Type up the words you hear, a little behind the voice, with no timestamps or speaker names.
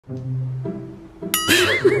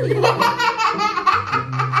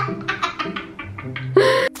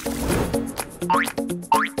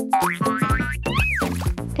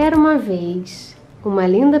Era uma vez uma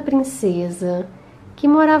linda princesa que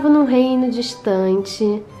morava num reino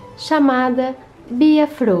distante chamada Bia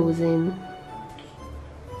Frozen.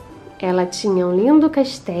 Ela tinha um lindo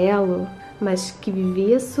castelo, mas que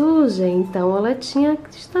vivia suja, então ela tinha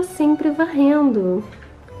que estar sempre varrendo.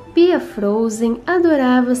 Bia Frozen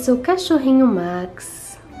adorava seu cachorrinho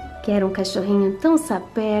Max, que era um cachorrinho tão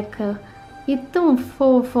sapeca e tão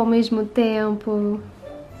fofo ao mesmo tempo.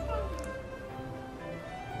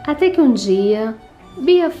 Até que um dia,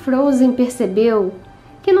 Bia Frozen percebeu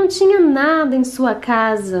que não tinha nada em sua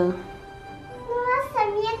casa. Nossa,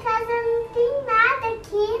 minha casa não tem nada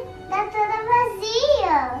aqui, tá toda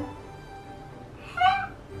vazia.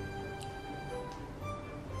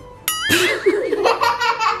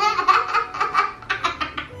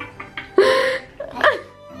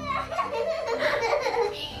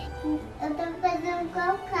 Eu tô fazendo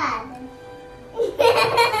cocada.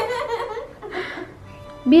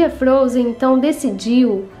 Bia Frozen então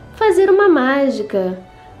decidiu fazer uma mágica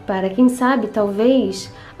para, quem sabe,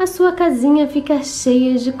 talvez, a sua casinha ficar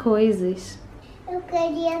cheia de coisas. Eu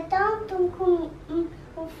queria tanto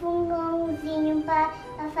um fogãozinho para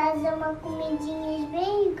fazer uma comidinhas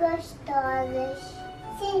bem gostosas.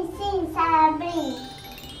 Sim, sabe?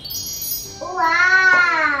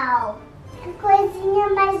 Uau! Que coisinha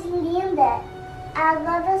mais linda!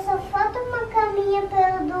 Agora só falta uma caminha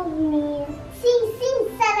para eu dormir. Sim,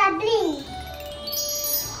 Sarabim!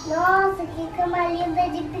 Nossa, que cama linda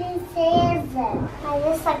de princesa! Mas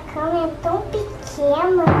essa cama é tão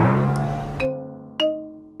pequena.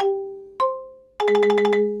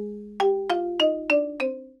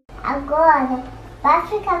 Agora, para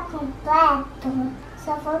ficar completo,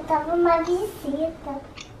 só faltava uma visita.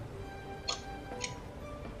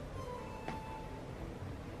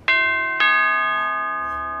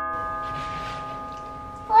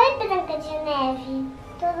 Oi, Branca de Neve,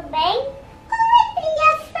 tudo bem? Oi,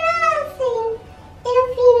 Bia Frozen, eu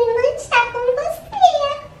vim lanchar com você.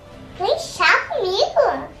 Lanchar comigo?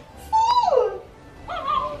 Sim.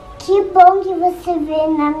 Que bom que você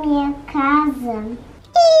veio na minha casa.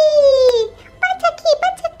 Ih, bate aqui,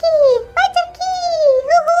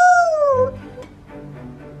 uhul!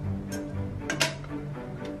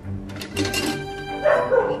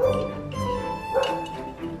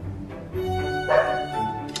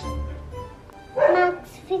 Max,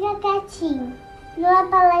 fica quietinho. Não é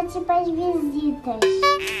palete para as visitas.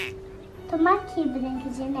 Toma aqui, Branca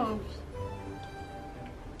de Neve.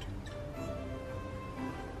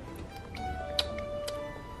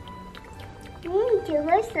 Que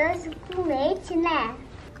gostoso com leite, né?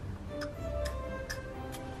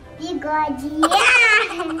 Bigode.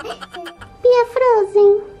 Bia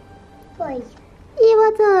Frozen, Oi. eu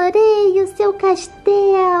adorei o seu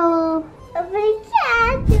castelo.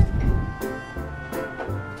 Obrigada.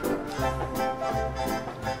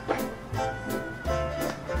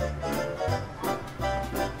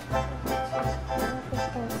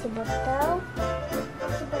 Esse botão.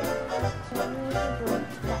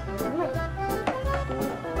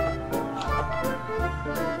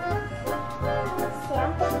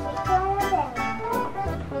 Senta aqui, Clarabela.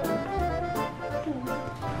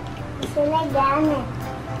 Isso é legal, né?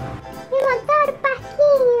 Eu adoro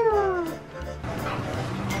parquinho.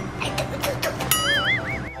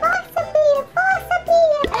 Força,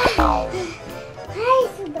 Bia! Ai,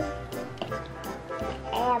 isso dá.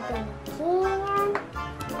 É a branquinha.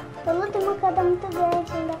 Eu não tenho uma queda muito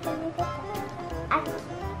grande, ainda pra mim botar. Aqui.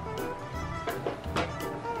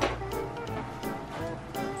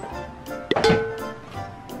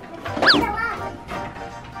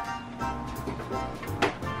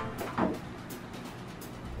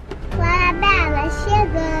 Clarabela,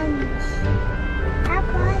 chegamos.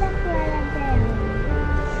 Agora, Clarabela.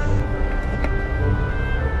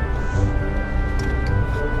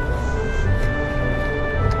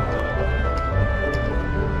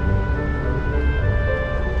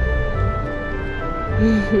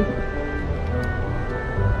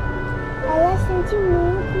 Ela sente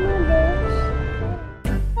muito, meu Deus.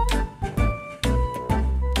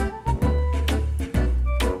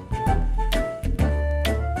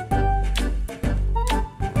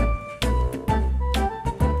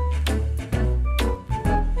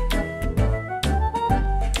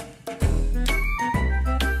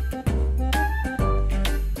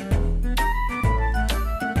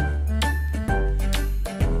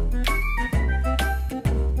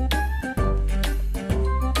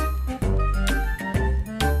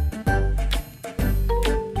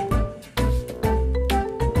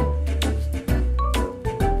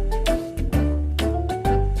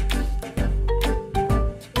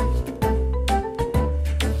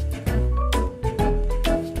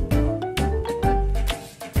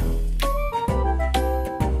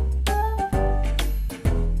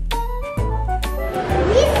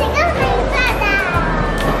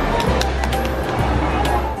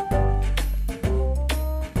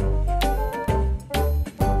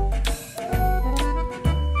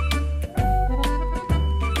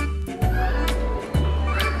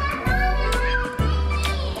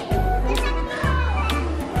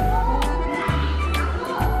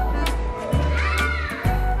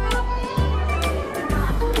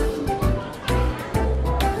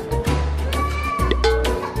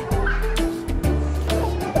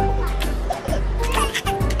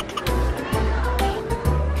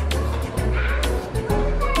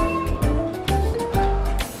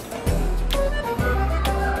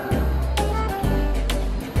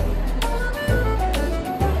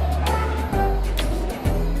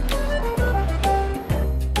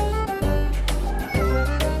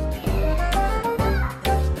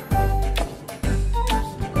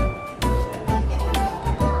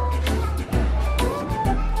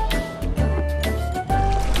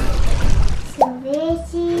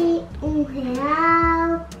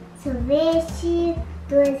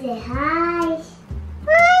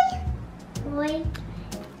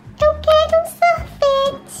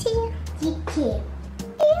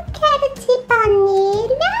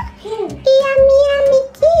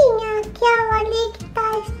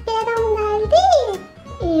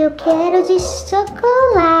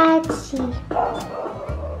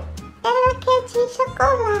 sorvete de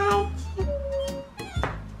chocolate.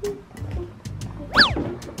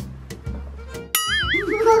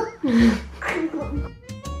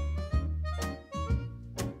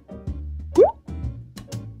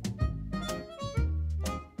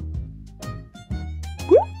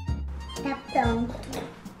 Tá pronto.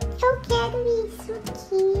 Eu quero isso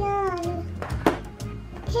aqui, olha.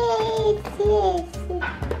 Esse.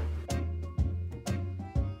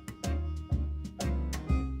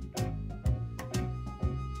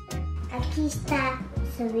 Aqui está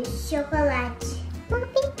sorvete de chocolate.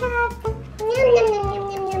 Obrigada. Nham, nham, nham,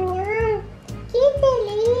 nham, nham, nham. Que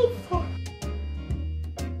delícia.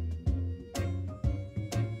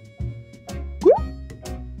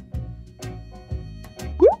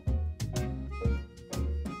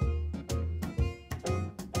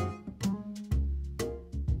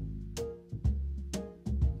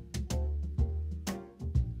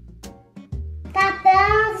 Tá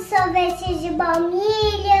pronto, sorvete de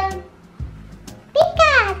baunilha.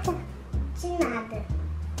 Obrigada. De nada.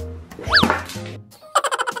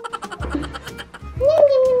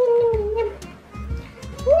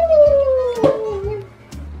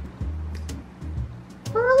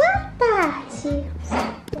 Boa tarde.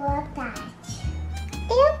 Boa tarde.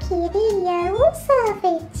 Eu queria um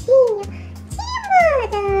sorvetinho de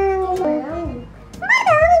morango. Morango.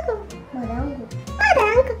 Morango. Morango.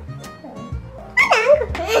 Morango.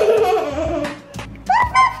 Por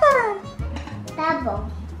favor. Tá bom.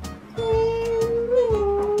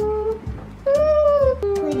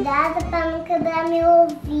 Cuidado pra não quebrar meu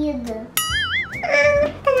ouvido. Ah,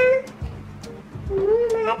 tá.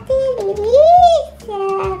 Uma delícia.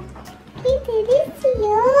 Que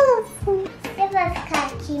delicioso. Você vai ficar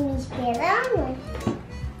aqui me esperando?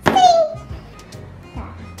 Sim. Tá.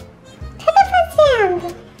 O que tá fazendo?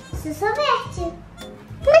 Isso é sorvete.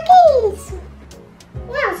 Mas que é isso?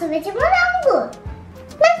 Não, sorvete de morango.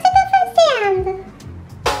 Mas o que você tá fazendo?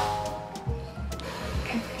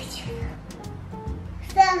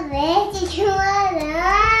 Sorvete de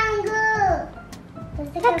morango.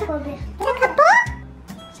 Você quer comer? Já acabou?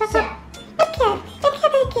 Já. Eu quero.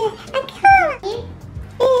 Aqui.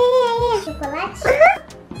 Chocolate?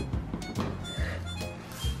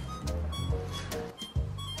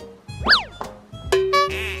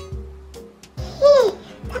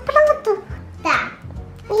 Tá pronto? Tá.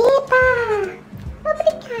 Epa!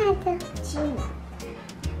 Obrigada. De nada.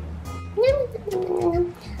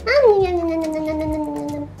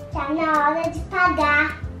 Tá na hora de pagar.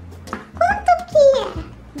 Quanto que é?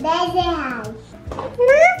 R$10.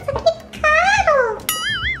 Nossa, que caro!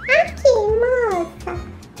 Aqui, moça.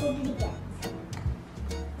 Obrigada.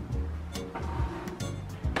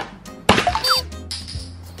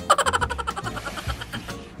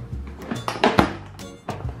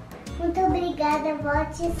 Muito obrigada,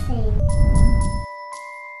 volte sempre.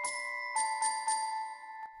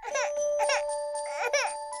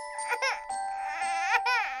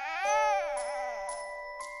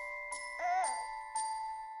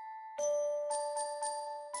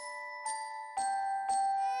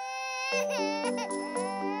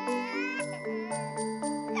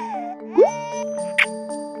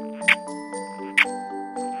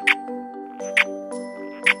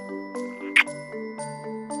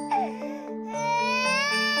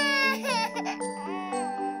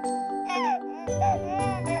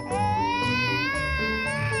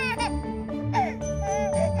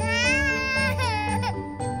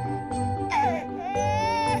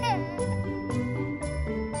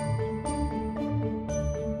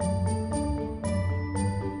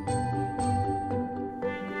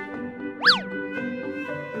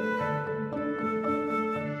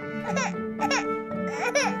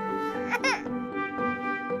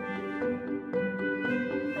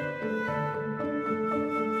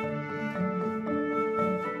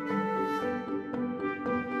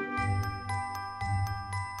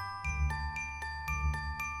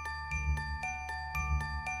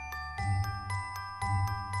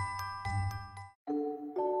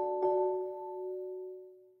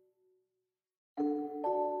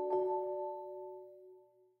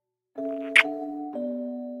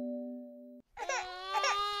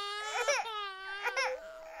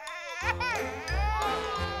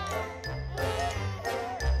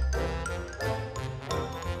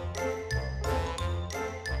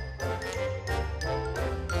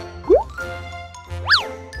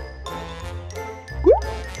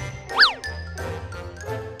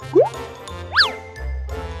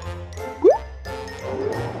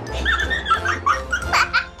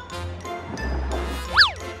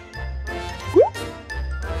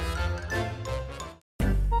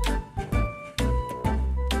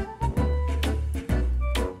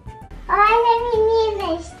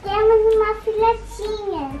 já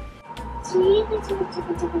tinha. Tira.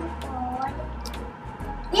 Olha.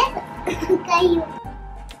 Eita, caiu.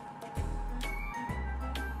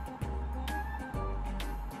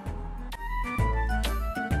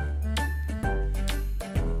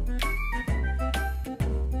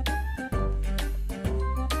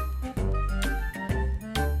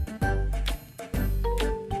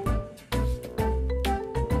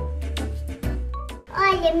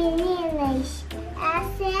 Olha, meninas,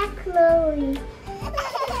 essa é a Chloe.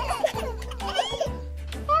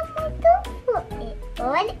 É muito fofa.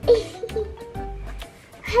 Olha.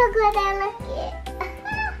 Agora ela quer.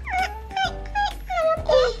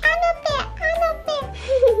 Ai, meu pé.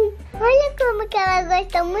 Olha como que ela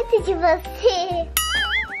gosta muito de você.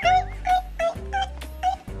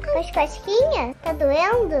 As cosquinhas? Tá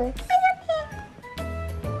doendo?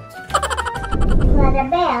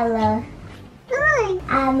 Clarabela.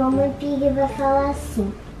 A mamãe Pig vai falar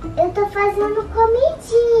assim: eu tô fazendo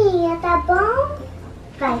comidinha, tá bom?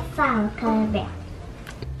 Vai, fala, Clarabela.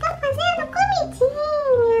 Tô fazendo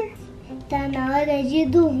comidinha. Tá na hora de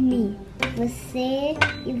dormir. Você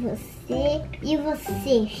e você e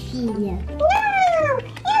você, filha. Não,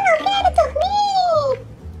 eu não quero dormir.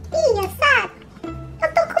 Filha, sabe? Eu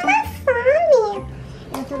tô com uma fome.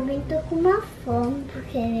 Eu também tô com uma fome,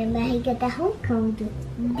 porque minha barriga tá roncando.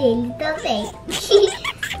 Dele também.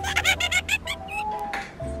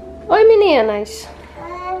 Oi, meninas.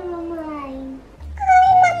 Ai, mamãe.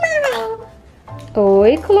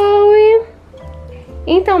 Oi, Chloe.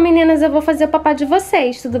 Então, meninas, eu vou fazer o papá de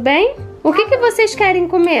vocês, tudo bem? O que vocês querem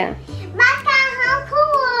comer? Macarrão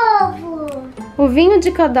com ovo. O vinho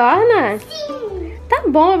de codorna? Sim. Tá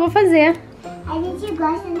bom, eu vou fazer. A gente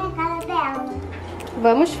gosta da cara dela.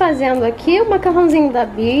 Vamos fazendo aqui o macarrãozinho da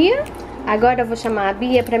Bia. Agora eu vou chamar a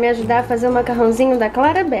Bia para me ajudar a fazer o macarrãozinho da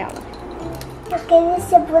Clarabela. Eu queria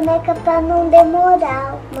ser boneca para não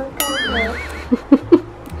demorar o macarrão.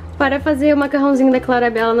 Para fazer o macarrãozinho da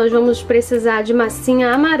Clarabela, nós vamos precisar de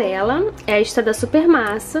massinha amarela. Esta da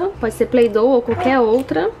Supermassa, pode ser Play-Doh ou qualquer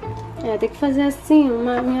outra. Tem que fazer assim,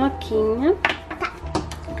 uma minhoquinha.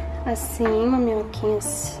 Assim, uma minhoquinha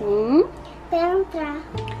assim. Pra entrar.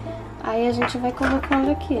 Aí a gente vai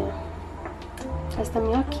colocando aqui, ó. Esta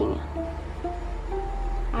minhoquinha.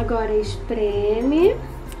 Agora espreme.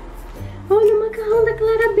 Olha o macarrão da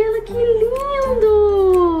Clarabela, que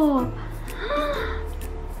lindo!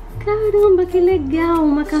 Caramba, que legal! Um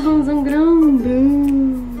macarrãozão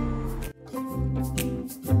grande.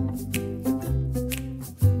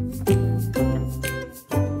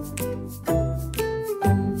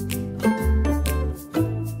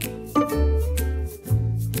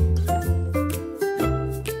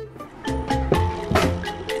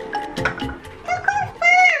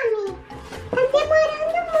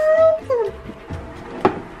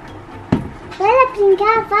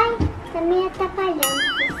 Pingar, vai, tá me atrapalhando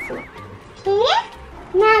você. Quê?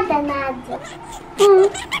 Nada.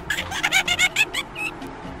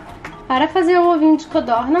 Para fazer o ovinho de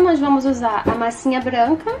codorna, nós vamos usar a massinha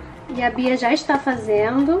branca, e a Bia já está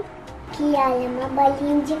fazendo. Que olha, uma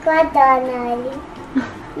bolinha de codorna, olha.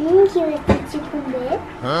 Que eu vou te comer,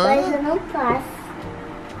 mas eu não posso.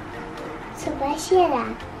 Só vai cheirar.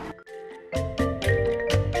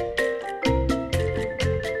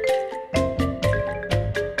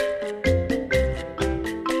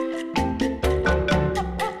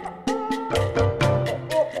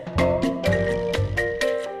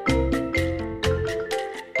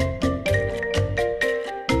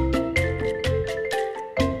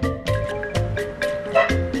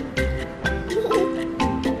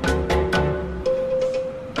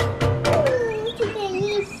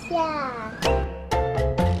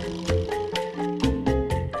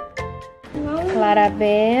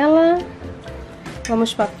 Clarabela.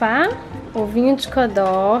 Vamos papar ovinho de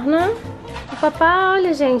codorna. O papá,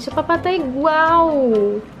 olha gente, o papá tá igual.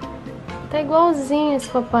 Tá igualzinho esse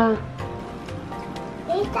papá.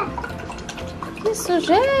 Eita! Que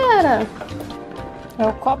sujeira! É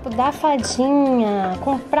o copo da fadinha,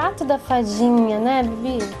 com o prato da fadinha, né,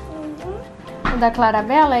 Bibi? O da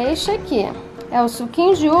Clarabela é este aqui. É o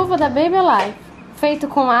suquinho de uva da Baby Life, feito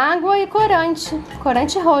com água e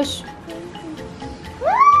corante roxo.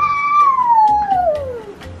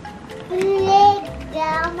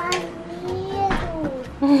 Legal, maneiro!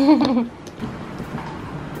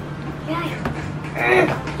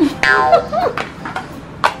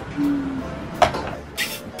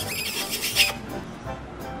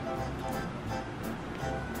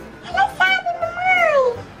 Ela sabe,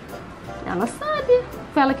 mamãe! Ela sabe.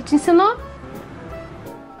 Foi ela que te ensinou?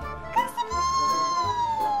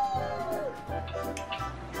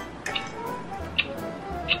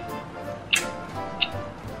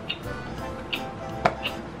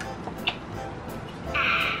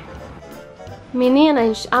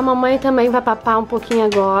 Meninas, a mamãe também vai papar um pouquinho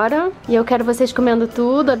agora. E eu quero vocês comendo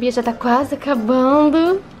tudo. A Bia já tá quase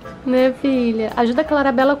acabando. Né, filha? Ajuda a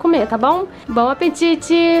Clarabela a comer, tá bom? Bom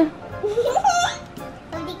apetite!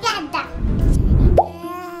 Obrigada!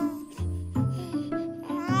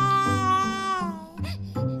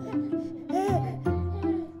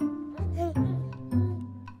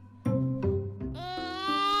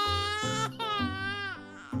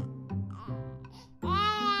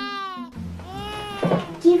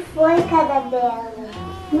 Que foi, Clarabela?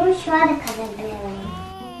 Não chora, Clarabela.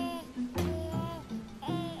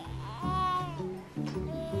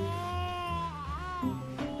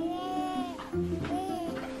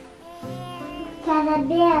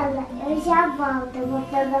 Clarabela, eu já volto, eu vou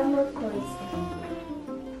pegar uma coisa.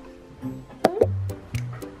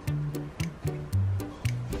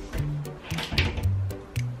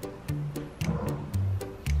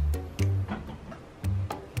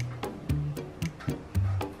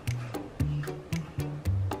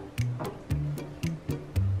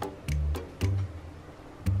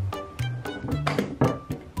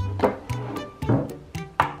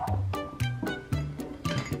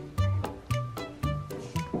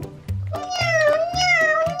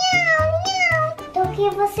 O que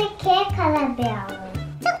você quer, Clarabela?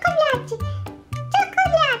 Chocolate!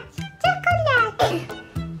 Chocolate! Chocolate!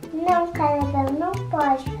 Não, Clarabela, não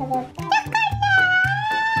pode, Clarabela. Chocolate!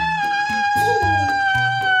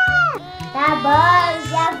 Tá bom,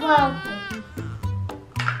 já volto.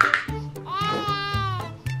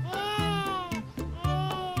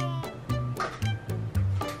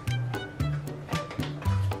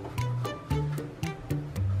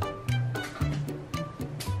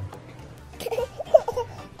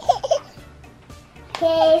 Que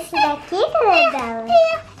é esse daqui, Clarabela?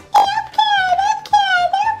 Eu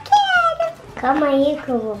quero. Calma aí que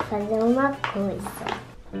eu vou fazer uma coisa.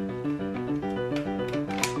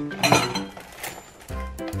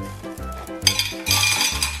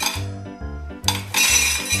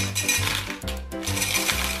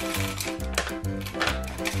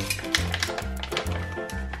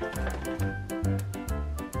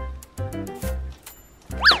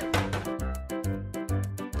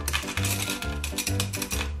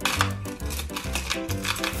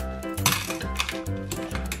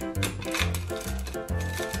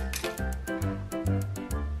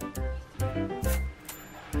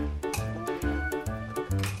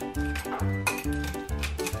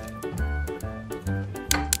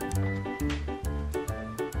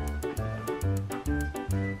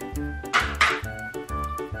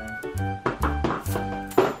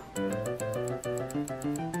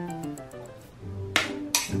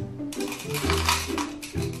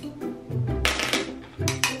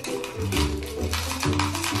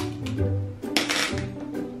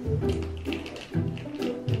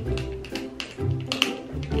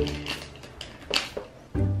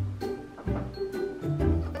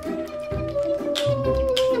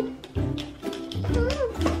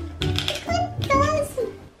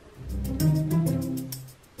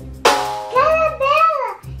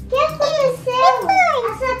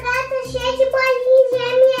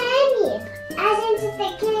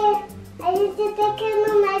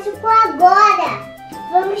 Agora!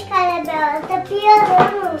 Vamos, Clarabela, tá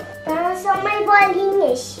piorando. Tá só mais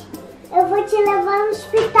bolinhas. Eu vou te levar no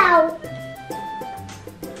hospital.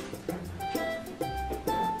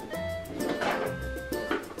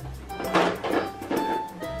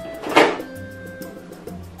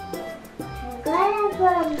 Agora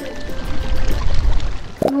vamos.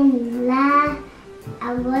 Vamos lá.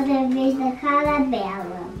 Agora é a vez da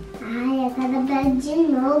Clarabela. Ai, a Clarabela de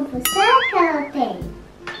novo. Será que ela tem?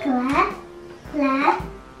 Clarabela.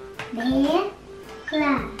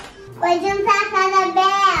 Oi, jantar,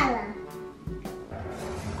 Clarabela.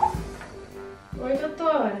 Oi,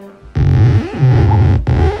 doutora.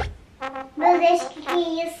 Meu Deus, o que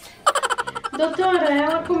é isso? Doutora,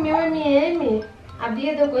 ela comeu M&M. A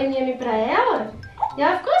Bia deu M&M pra ela. E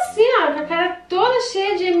ela ficou assim, ó, com a cara toda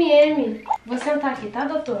cheia de M&M. Vou sentar aqui, tá,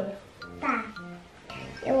 doutora? Tá.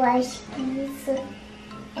 Eu acho que isso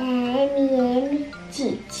é M&M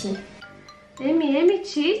Tite. M&M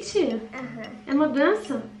Tite? Aham. É uma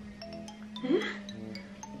doença? É?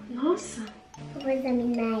 Nossa. Eu vou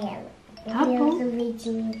examinar ela. Tá Ver bom. os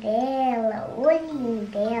ouvidinhos dela, o olhinho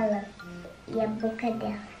dela e a boca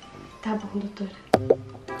dela. Tá bom, doutora.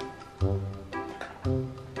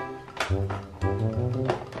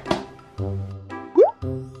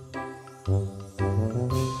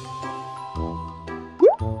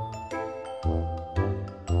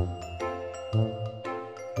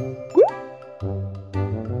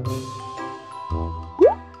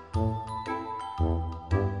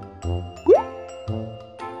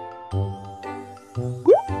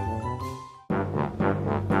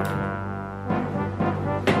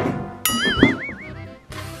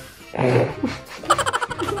 Vem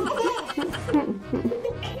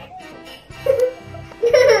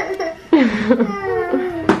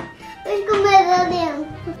comer lá dentro.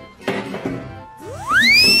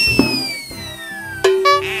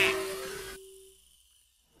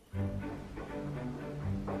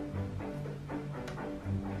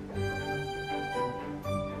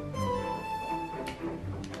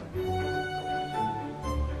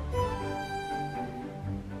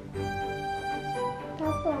 Tá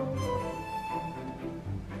bom.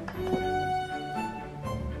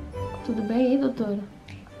 Tudo bem aí, doutora?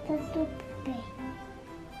 Tá tudo bem.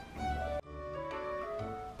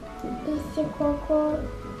 Esse cocô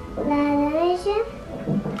laranja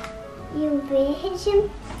e o verde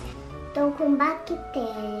estão com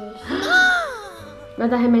bactérias. Vai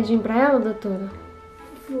dar remedinho pra ela, doutora?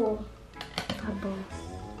 Vou. Tá bom.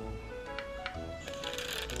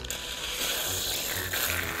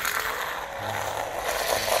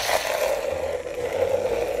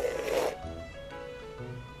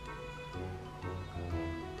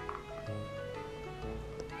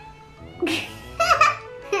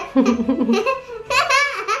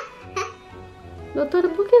 Doutora,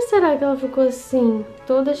 por que será que ela ficou assim,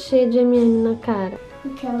 toda cheia de MM na cara?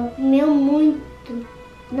 Porque ela comeu muito.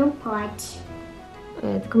 Não pode.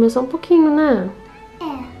 Começou um pouquinho, né?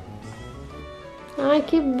 É. Ai,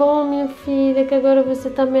 que bom, minha filha, que agora você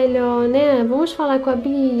tá melhor, né? Vamos falar com a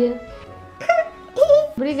Bia.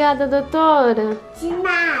 Obrigada, doutora. De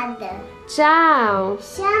nada. Tchau.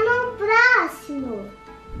 Chama o próximo.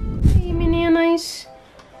 E aí, meninas?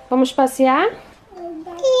 Vamos passear?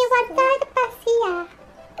 Eu adoro passear.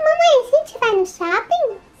 Mamãe, a gente vai no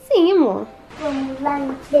shopping? Sim, amor. Vamos lá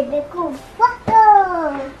no bebê conforto.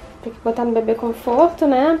 Tem que botar no bebê conforto,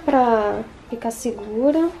 né? Pra ficar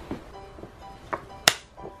segura.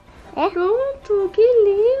 Pronto, que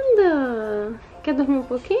linda! Quer dormir um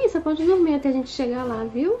pouquinho? Você pode dormir até a gente chegar lá,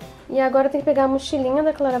 viu? E agora tem que pegar a mochilinha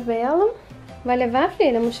da Clarabela. Vai levar,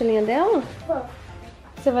 filha, a mochilinha dela? Vou.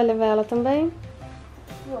 Você vai levar ela também?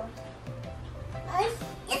 Vou. Mas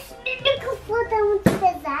esse bebê conforto é muito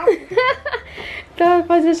pesado. Então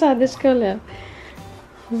pode deixar, deixa que eu levo.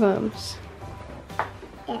 Vamos.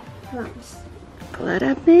 Vamos.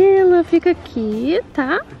 Clarabela, fica aqui,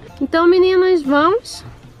 tá? Então, meninas, vamos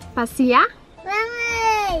passear?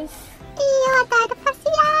 Vamos! Eu adoro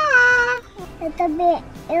passear. Eu também,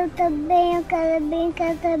 eu quero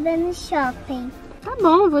brincar também no shopping. Tá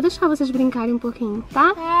bom, eu vou deixar vocês brincarem um pouquinho,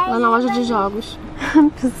 tá? Lá na loja de jogos.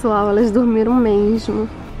 Pessoal, elas dormiram mesmo.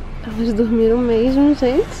 Elas dormiram mesmo,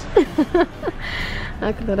 gente.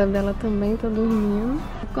 A Clarabela também tá dormindo.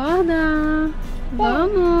 Acorda!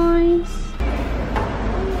 Vamos!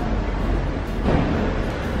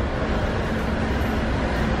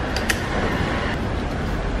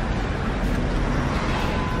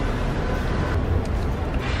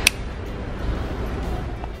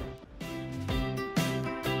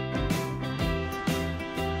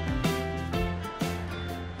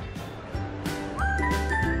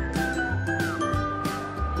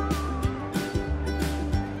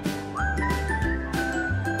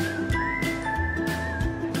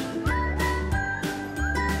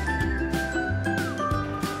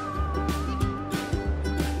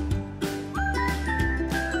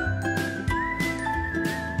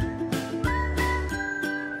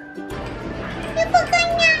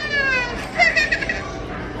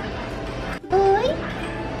 Oi?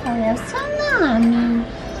 Qual é o seu nome?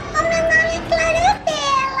 O meu nome é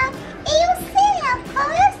Clarabela. E o seu? Qual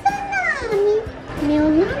é o seu nome? Meu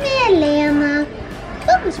nome é Helena.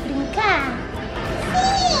 Vamos brincar?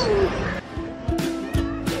 Sim!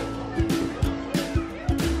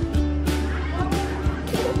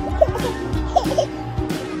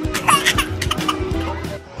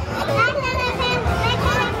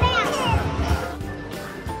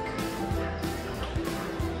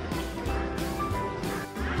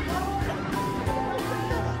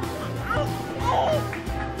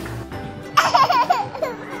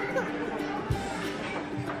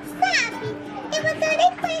 Eu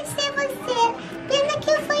adorei conhecer você. Pena que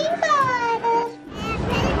eu fui embora.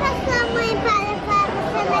 Pede pra sua mãe para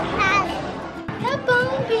você na casa. Tá bom,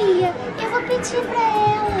 Bia. Eu vou pedir pra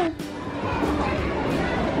ela.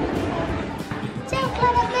 Tchau,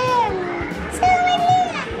 Clarabela. Tchau,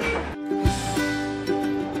 Helena.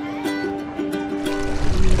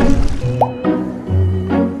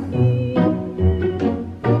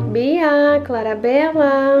 Bia,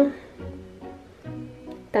 Clarabela.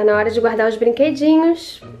 Tá na hora de guardar os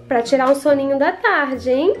brinquedinhos pra tirar um soninho da tarde,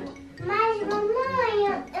 hein? Mas,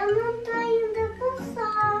 mamãe, eu não tô ainda com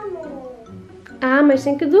sono. Ah, mas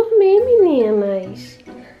tem que dormir, meninas.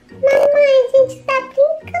 Mamãe, a gente tá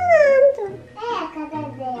brincando.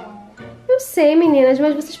 sei, meninas,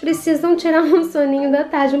 mas vocês precisam tirar um soninho da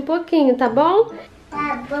tarde um pouquinho, tá bom?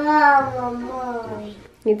 Tá bom, mamãe.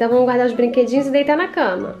 Então vamos guardar os brinquedinhos e deitar na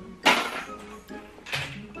cama.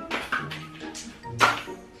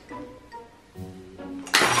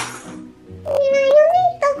 Eu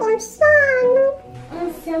nem tô com sono.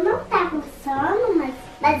 Você não tá com sono,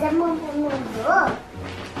 mas a mamãe mandou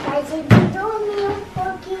pra gente dormir um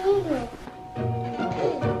pouquinho.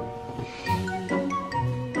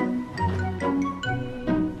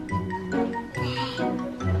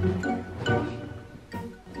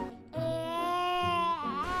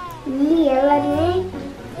 E ela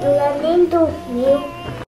nem dormiu.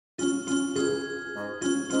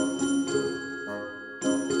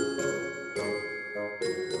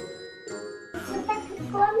 Você tá com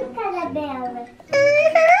fome, Clarabela?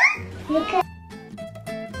 Fica.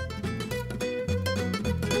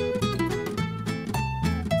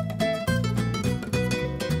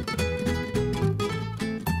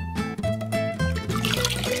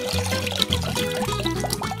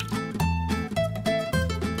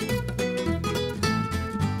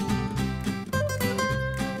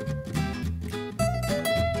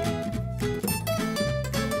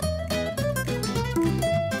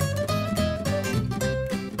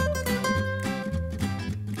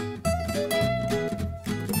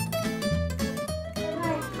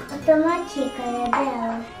 Toma aqui,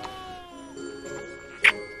 Clarabela.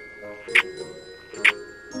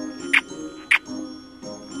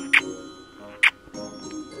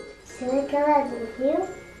 Será que ela dormiu?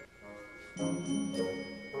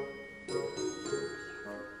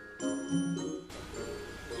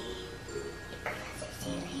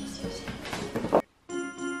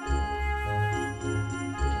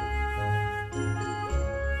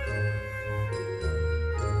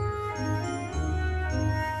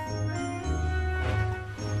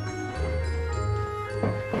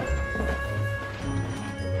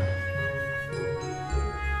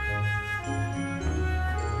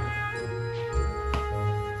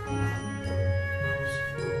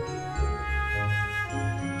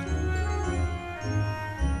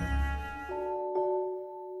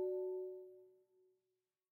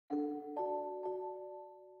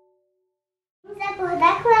 Vamos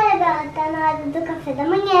acordar, Clarabela. Tá na hora do café da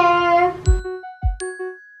manhã.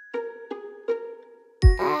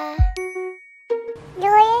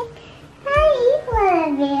 Oi. Aí,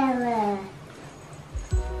 Clarabela.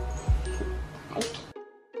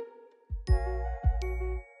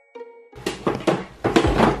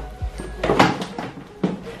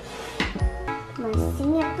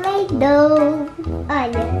 Massinha Play-Doh.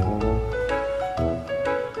 Olha.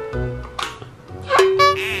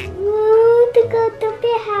 Ficou tudo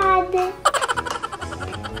errada.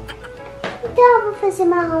 Então eu vou fazer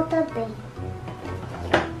marrom também,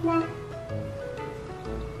 né?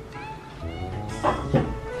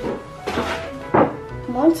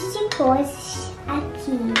 Um monte de coisas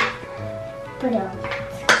aqui. Pronto.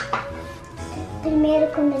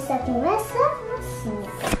 Primeiro começar com essa massinha.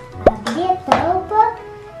 Abrir a tampa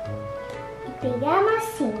e pegar a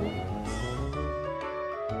massinha.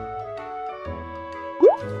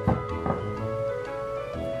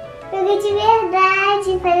 Peguei de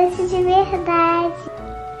verdade, parece de verdade.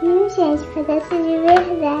 Gente, parece de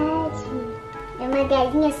verdade. É uma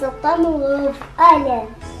galinha soltando um ovo, olha.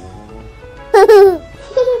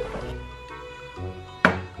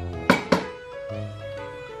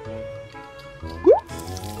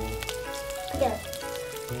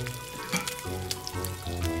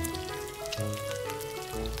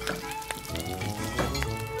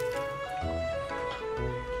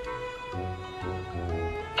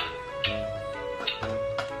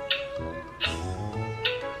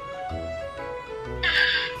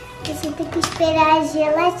 Você tem que esperar a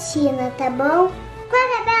gelatina, tá bom?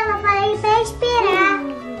 Clarabela, falei pra esperar.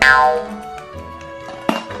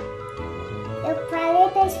 Eu falei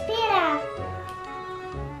pra esperar.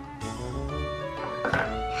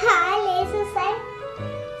 Olha, isso sai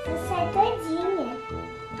todinha.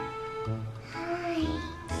 Ai.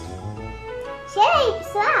 Cheira aí,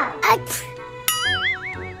 pessoal.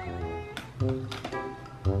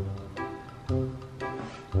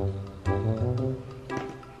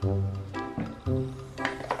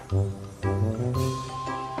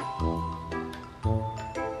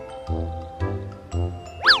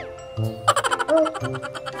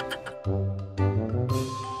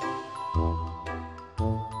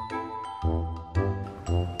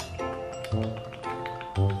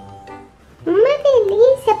 Uma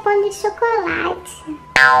delícia, pão de chocolate.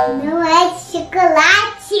 Não é de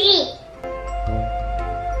chocolate.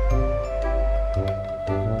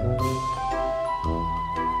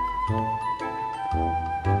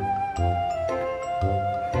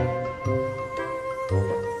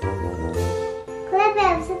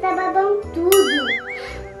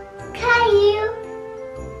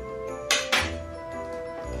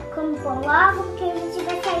 Come pão logo, porque a gente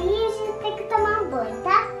vai sair e a gente tem que tomar um banho,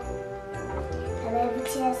 tá? Agora eu vou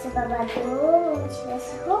tirar esse babador, vou tirar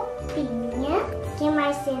essa roupinha. Quer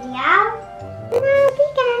mais cereal? Não,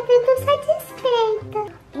 obrigada, eu tô satisfeita.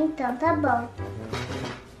 Então, tá bom.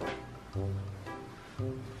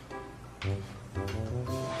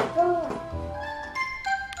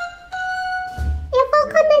 Eu vou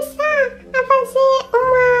começar a fazer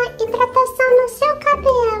uma hidratação no seu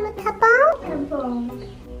cabelo, tá bom? Tá bom.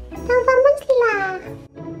 Então vamos lá.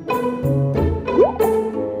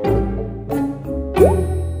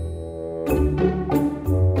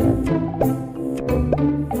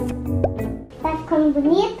 Tá ficando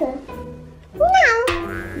bonito?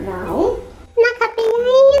 Não. Não acabei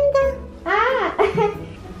ainda. Ah!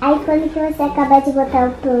 Aí quando você acabar de botar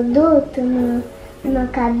o produto no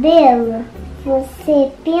cabelo,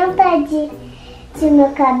 você pinta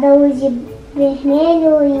no cabelo de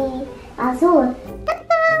vermelho e azul? Tá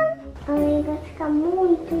bom. Aí vai ficar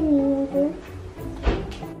muito lindo.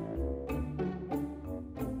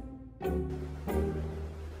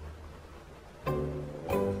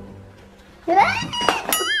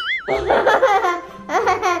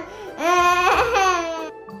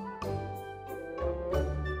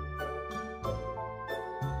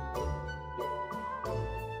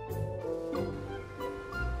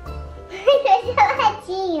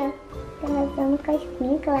 Geladinho. Tá fazendo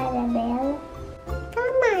casquinho, Clarabela.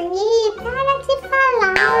 Calma aí, para de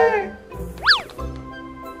falar.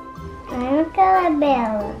 Ai,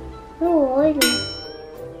 Clarabela, no olho.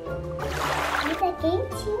 Tá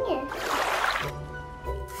quentinha.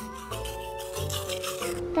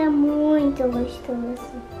 Tá muito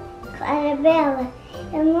gostoso. Clarabela,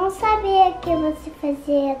 eu não sabia que você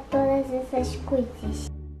fazia todas essas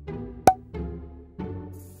coisas.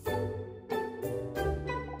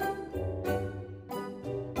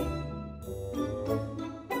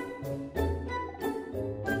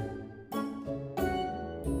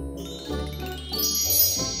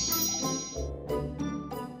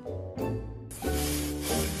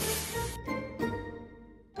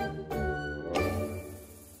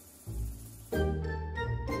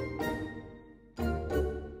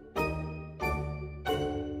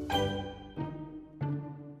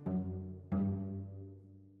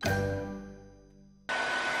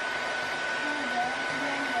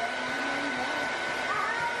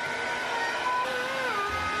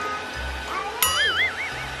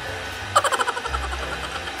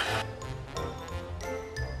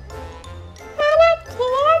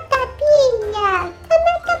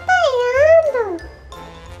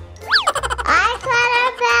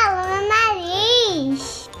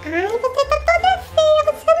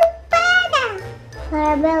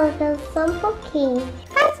 Clarabela, pensa só um pouquinho.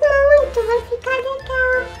 Faz muito, vai ficar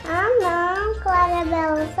legal. Ah não,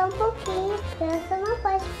 Clarabela, só um pouquinho. Você não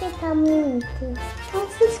pode pintar muito.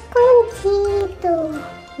 Faz escondido.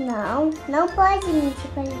 Não pode mentir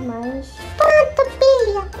para as mães. Pronto,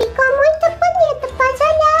 Bia, ficou muito bonito, pode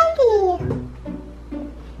olhar ali.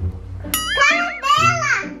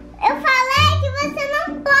 Clarabela, eu falei que você não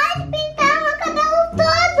pode pintar meu cabelo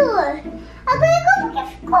todo. Agora como que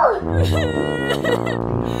ficou?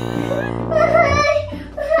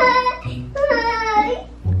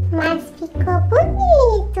 Mas ficou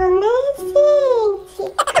bonito, né, gente?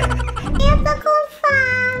 Eu tô com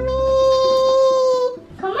fome.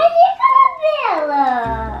 Como é, Clarabela?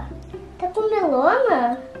 Tá com melona?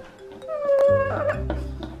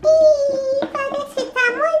 Parece que tá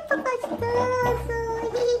muito gostoso.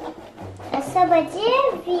 É sabadinha,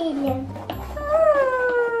 filha?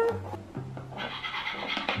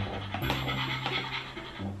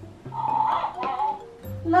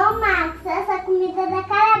 Não, Max, essa comida é da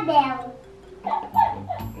Clarabela.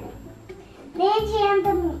 Nem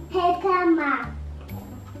adianta reclamar.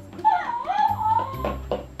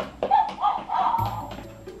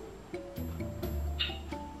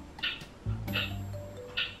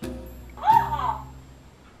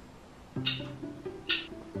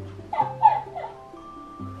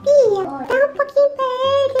 Bia,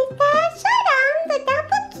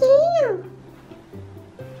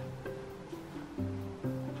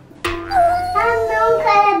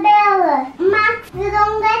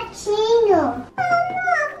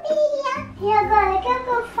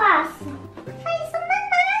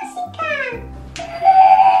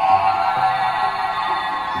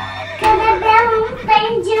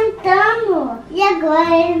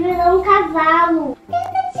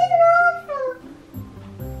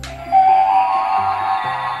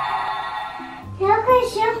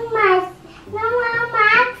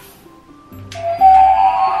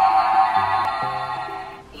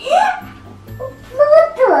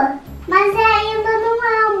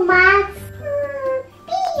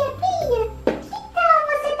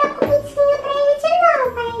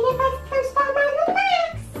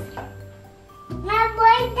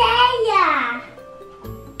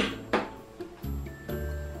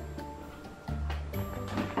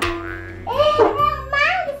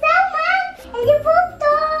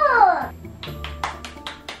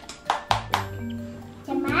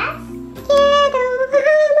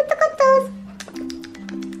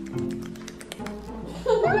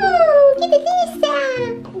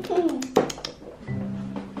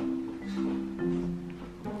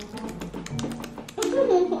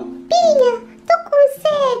 Bia, tô com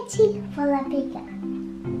sede. Vou lá pegar.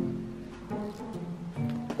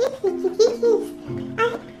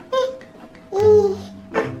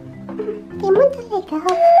 É muito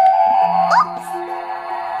legal. Ops!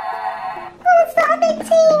 Um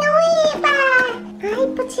sorvetinho, Eva! Ai,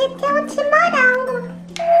 podia ter um de morango.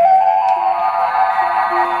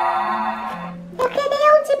 Eu queria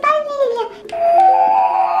um de baunilha.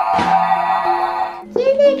 Que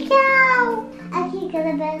legal! Aqui,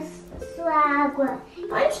 Clarabela, sua água.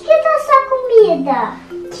 Onde que tá sua comida?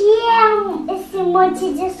 Que é esse monte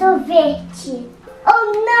de sorvete? Oh,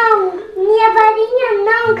 não! Minha varinha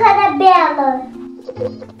não, Clarabela!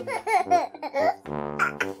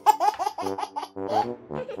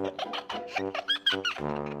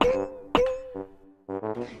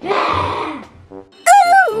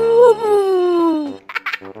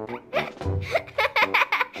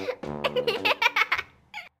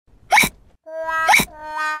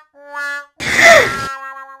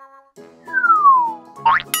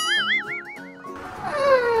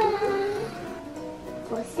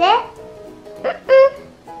 Você?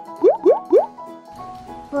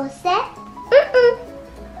 Você?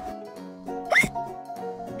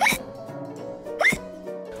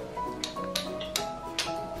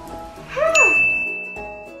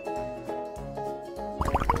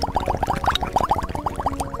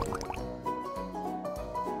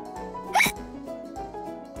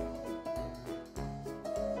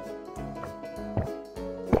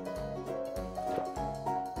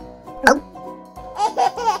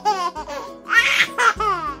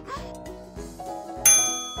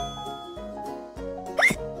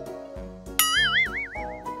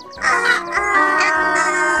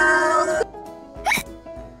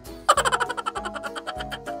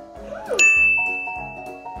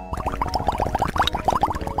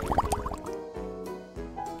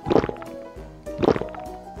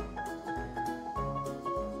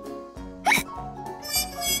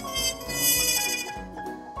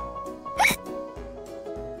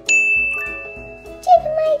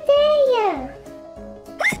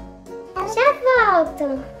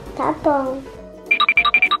 Tá bom.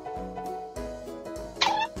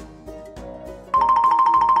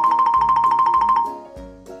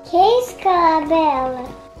 Que isso, Clarabela?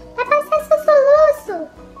 Vai passar seu soluço.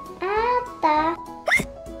 Ah, tá.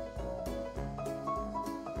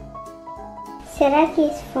 Será que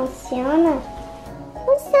isso funciona?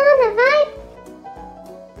 Funciona, vai.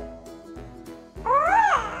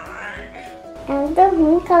 Anda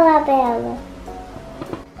ruim, Clarabela.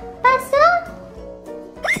 Passou?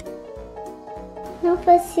 Não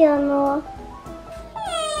funcionou.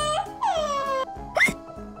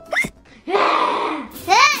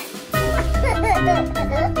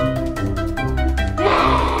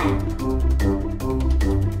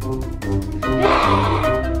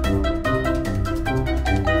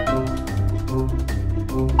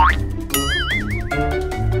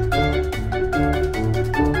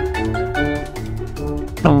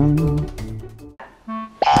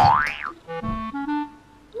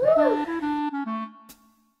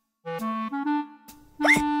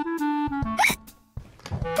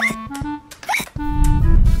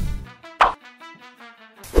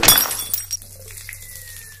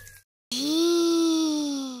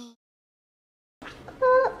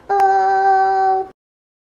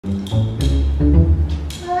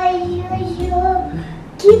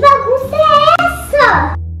 Que bagunça é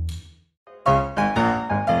essa?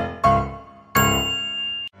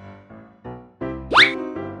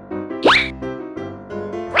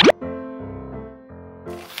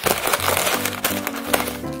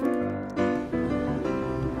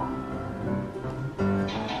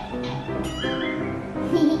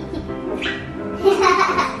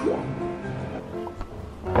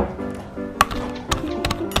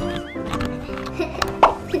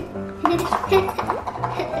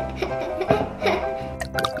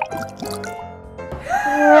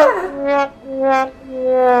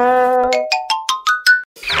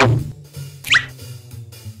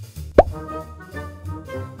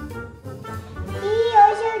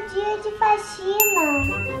 Hoje é o dia de faxina.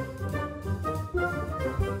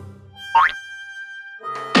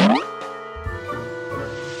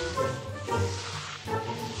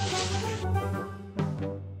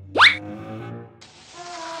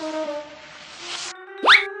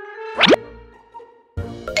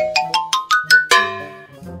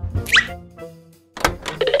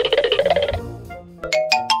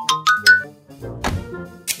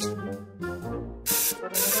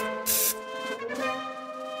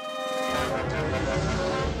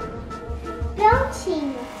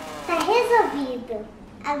 prontinho. Tá resolvido.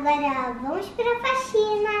 Agora vamos pra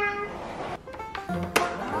faxina.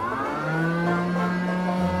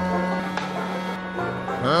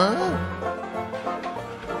 Hã?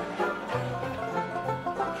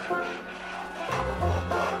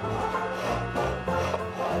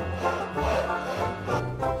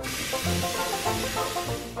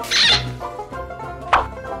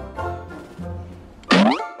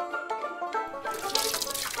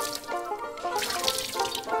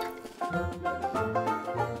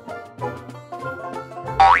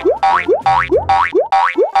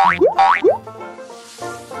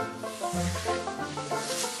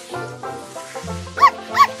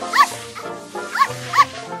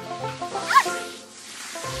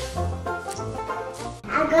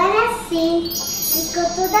 Agora sim, ficou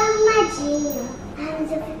tudo arrumadinho. Ai,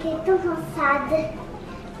 mas eu fiquei tão cansada.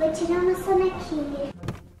 Vou tirar uma sonequinha.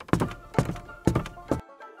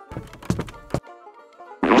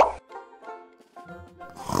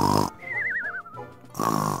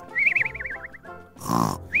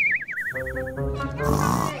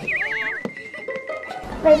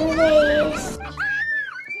 Vamos ver isso.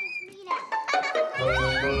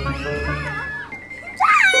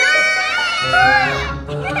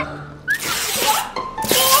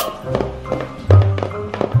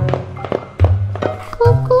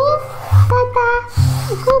 Cucu, tatá,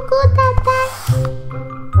 cucu, tatá.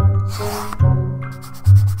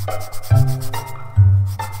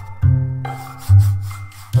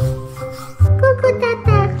 Cucu,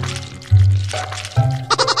 tatá.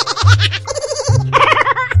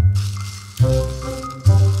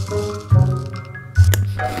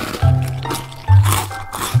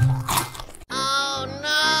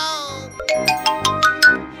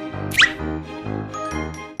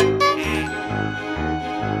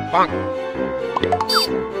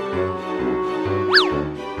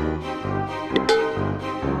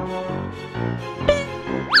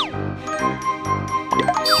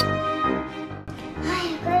 Ai,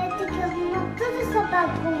 agora eu tenho que arrumar toda essa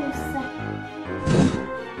bagunça.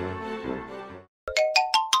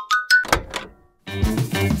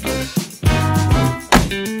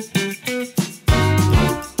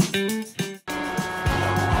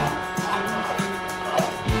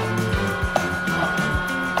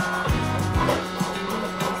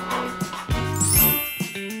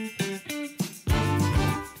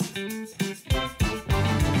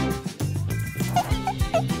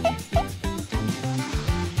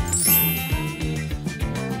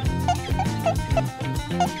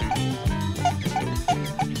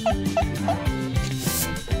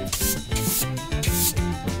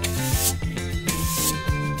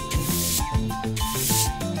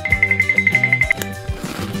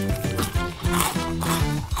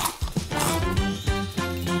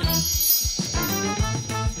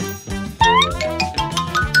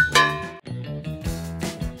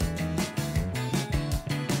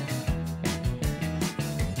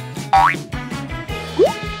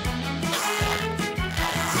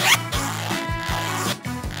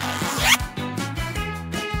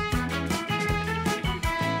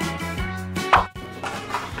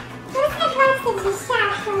 De chá,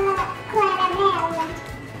 Clarabela?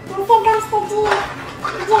 Você gosta de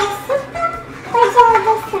açúcar ou de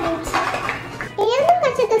adoçante? Eu não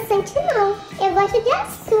gosto de adoçante, não. Eu gosto de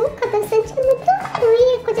açúcar. Adoçante é muito ruim,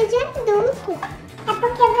 é coisa de adulto. É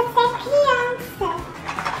porque você é criança.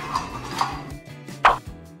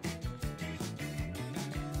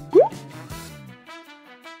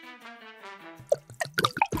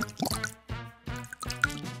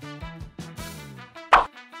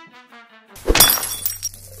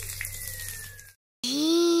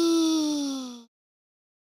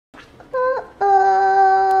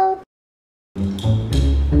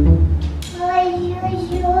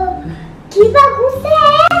 Que bagunça é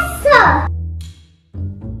essa?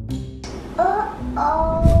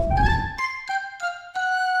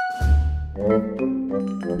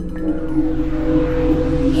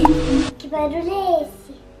 Que barulho é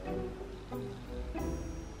esse?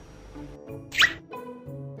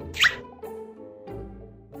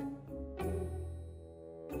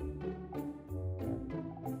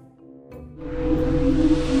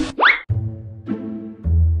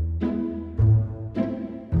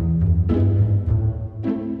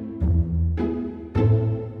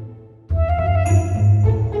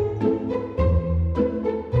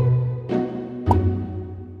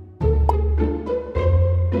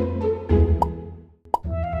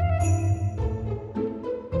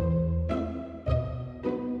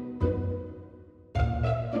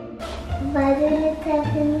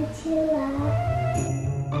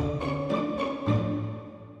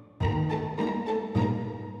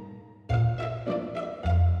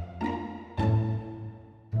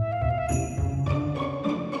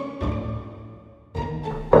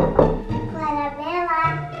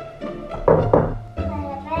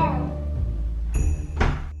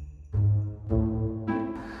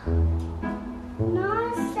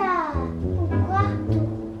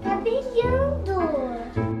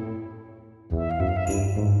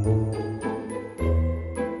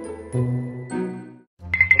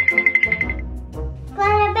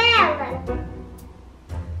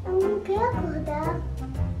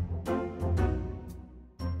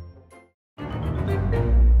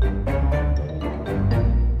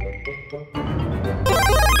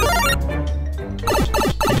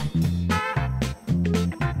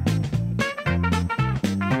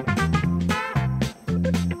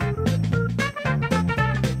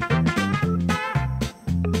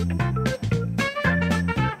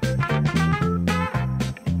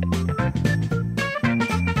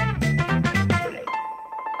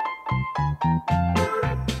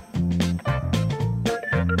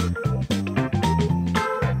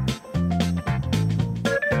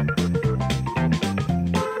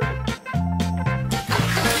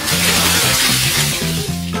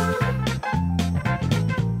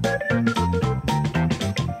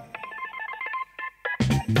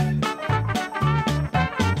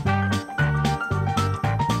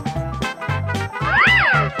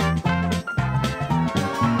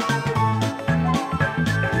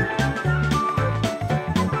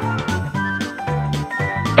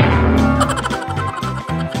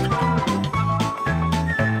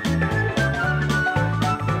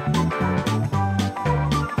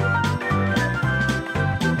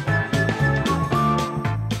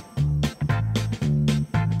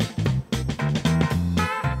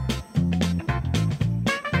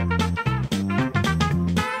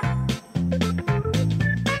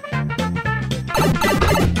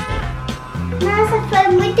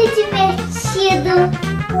 muito divertido.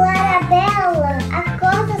 Clarabela,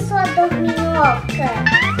 acorda sua dorminhoca.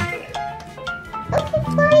 O que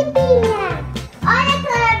foi, Bia? Olha,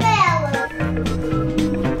 Clarabela.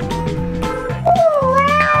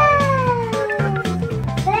 Uau!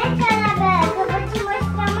 Vem, Clarabela, que eu vou te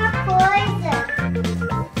mostrar uma coisa.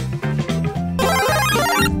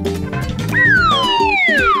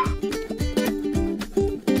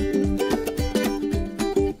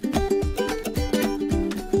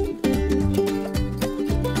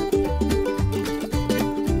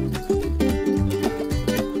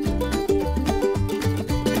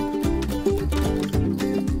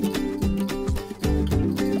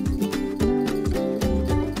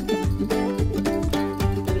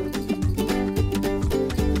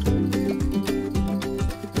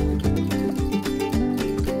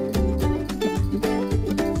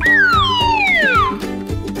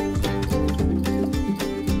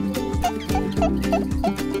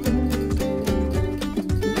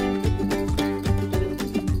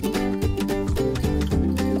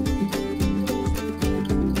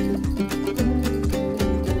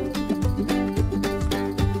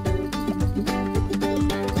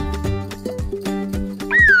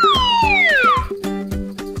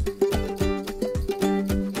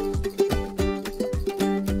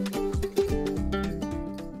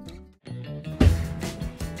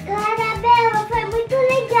 Clarabela, foi muito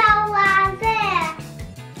legal lá, Zé.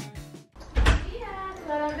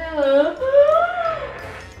 Clarabela.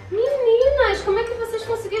 Meninas, como é que vocês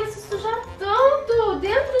conseguiram se sujar tanto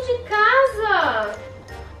dentro de casa?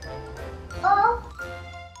 Oh.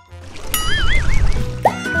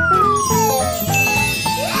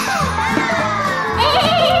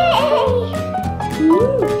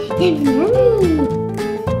 Gente.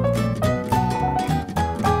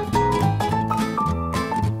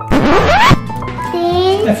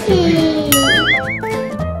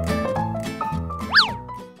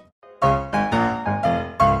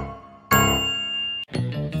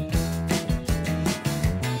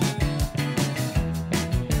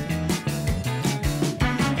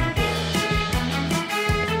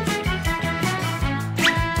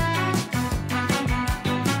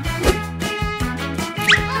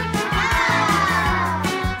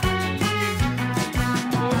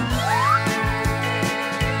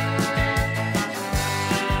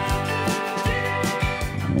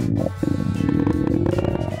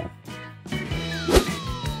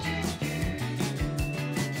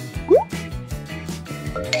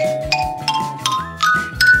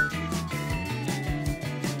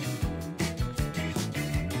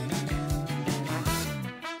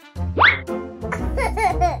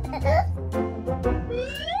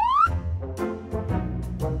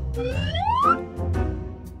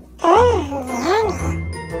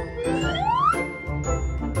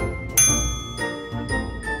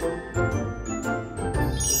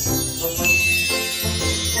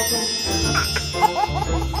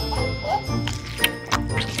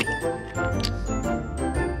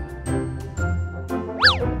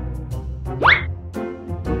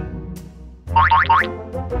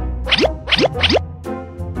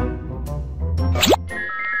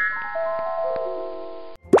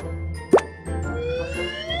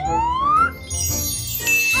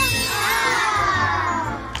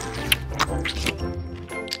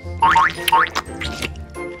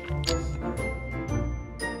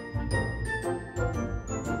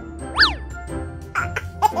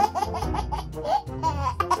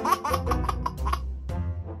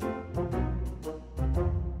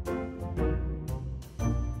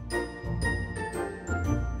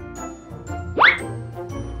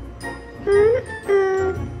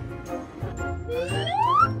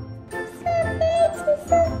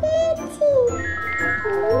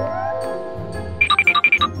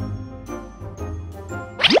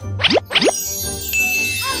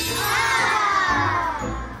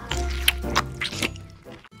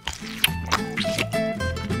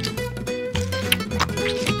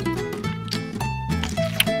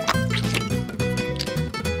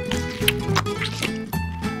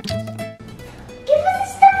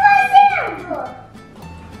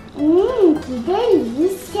 Que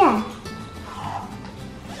delícia!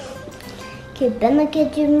 Que pena que é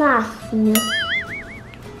de março, né?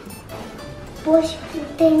 Poxa, não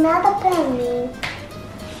tem nada pra mim.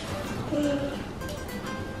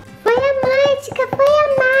 Foi a mágica, foi a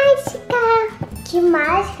mágica! Que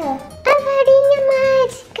mágica? A varinha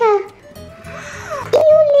mágica! E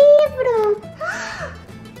o livro!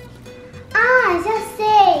 Ah, já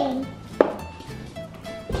sei!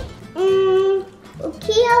 O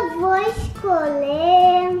que eu vou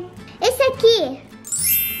escolher? Esse aqui!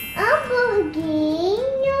 Hamburguinho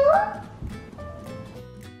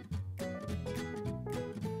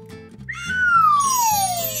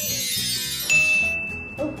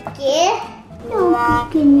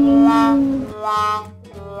pequenininho.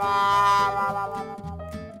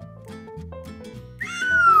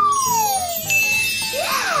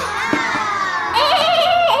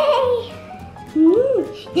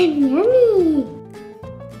 Yummy!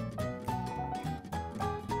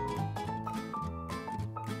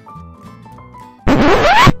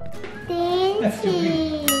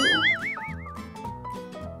 Dente!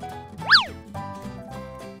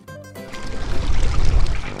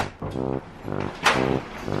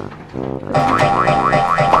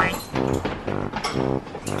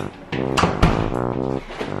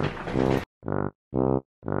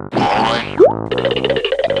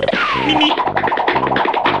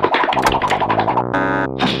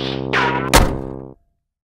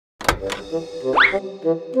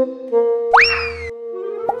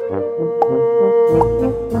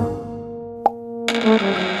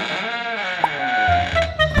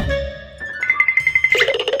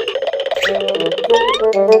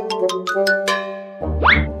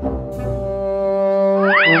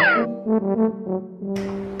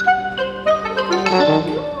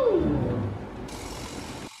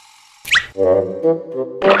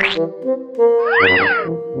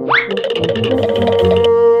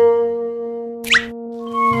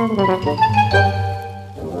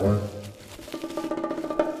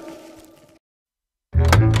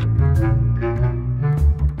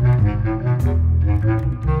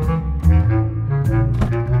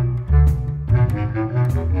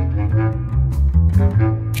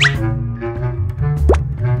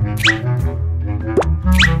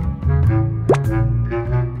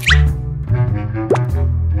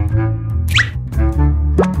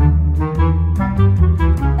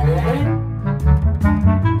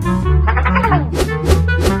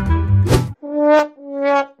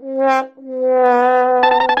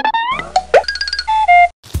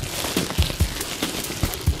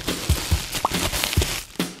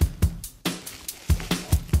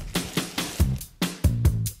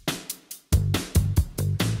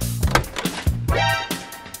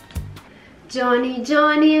 Johnny,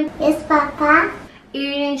 Johnny. Yes, Papa.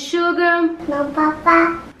 Eating sugar. No,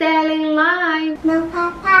 Papa. Telling lies. No,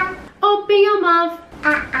 Papa. Open your mouth.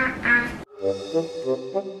 Ah, ah, ah.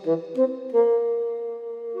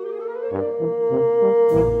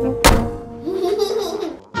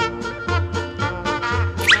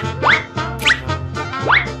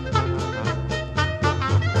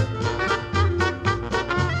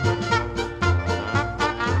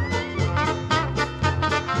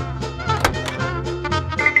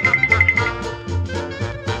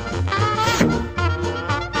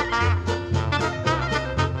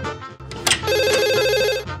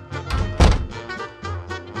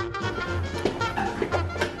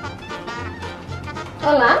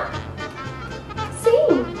 Olá?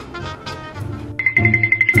 Sim.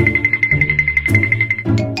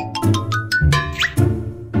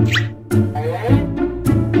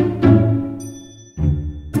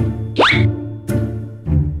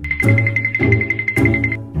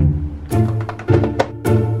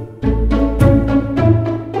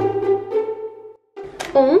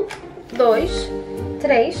 Um, dois,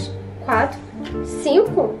 três, quatro,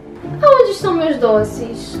 cinco. Aonde estão meus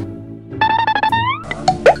doces?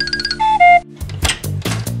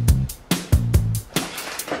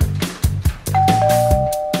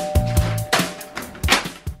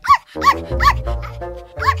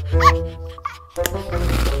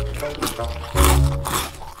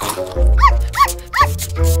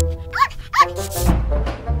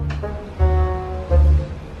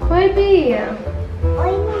 Oi, Bia.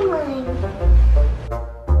 Oi, mamãe.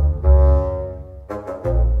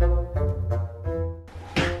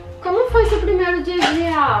 Como foi seu primeiro dia de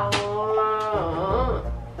aula?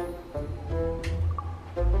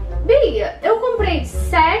 Bia, eu comprei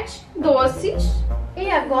 7 doces e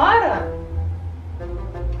agora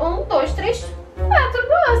 1, 2, 3, 4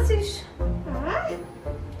 doces.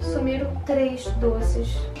 Sumiram 3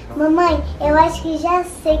 doces. Mamãe, eu acho que já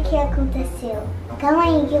sei o que aconteceu. Calma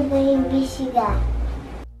aí que eu vou investigar.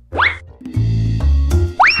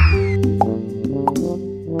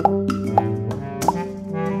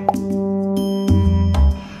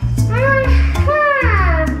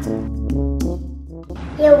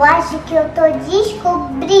 Eu acho que eu tô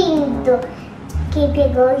descobrindo quem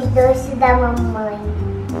pegou os doces da mamãe.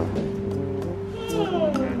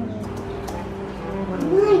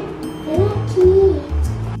 Mãe, vem aqui.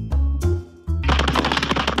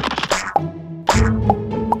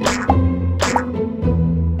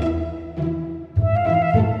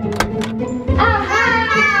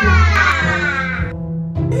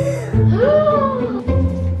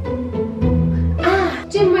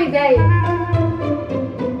 Tive uma ideia.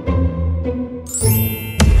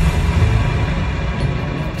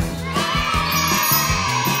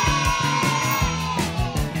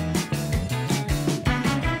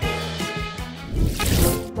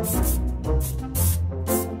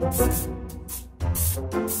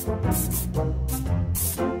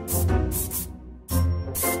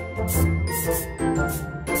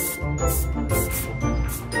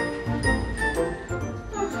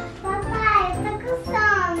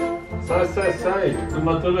 vai. Tô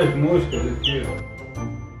matando as moscas aqui,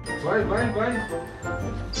 ó. Vai, vai, vai.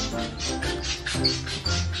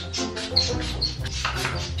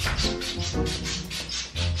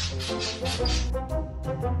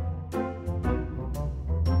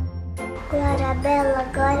 Clarabela,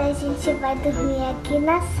 agora a gente vai dormir aqui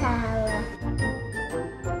na sala.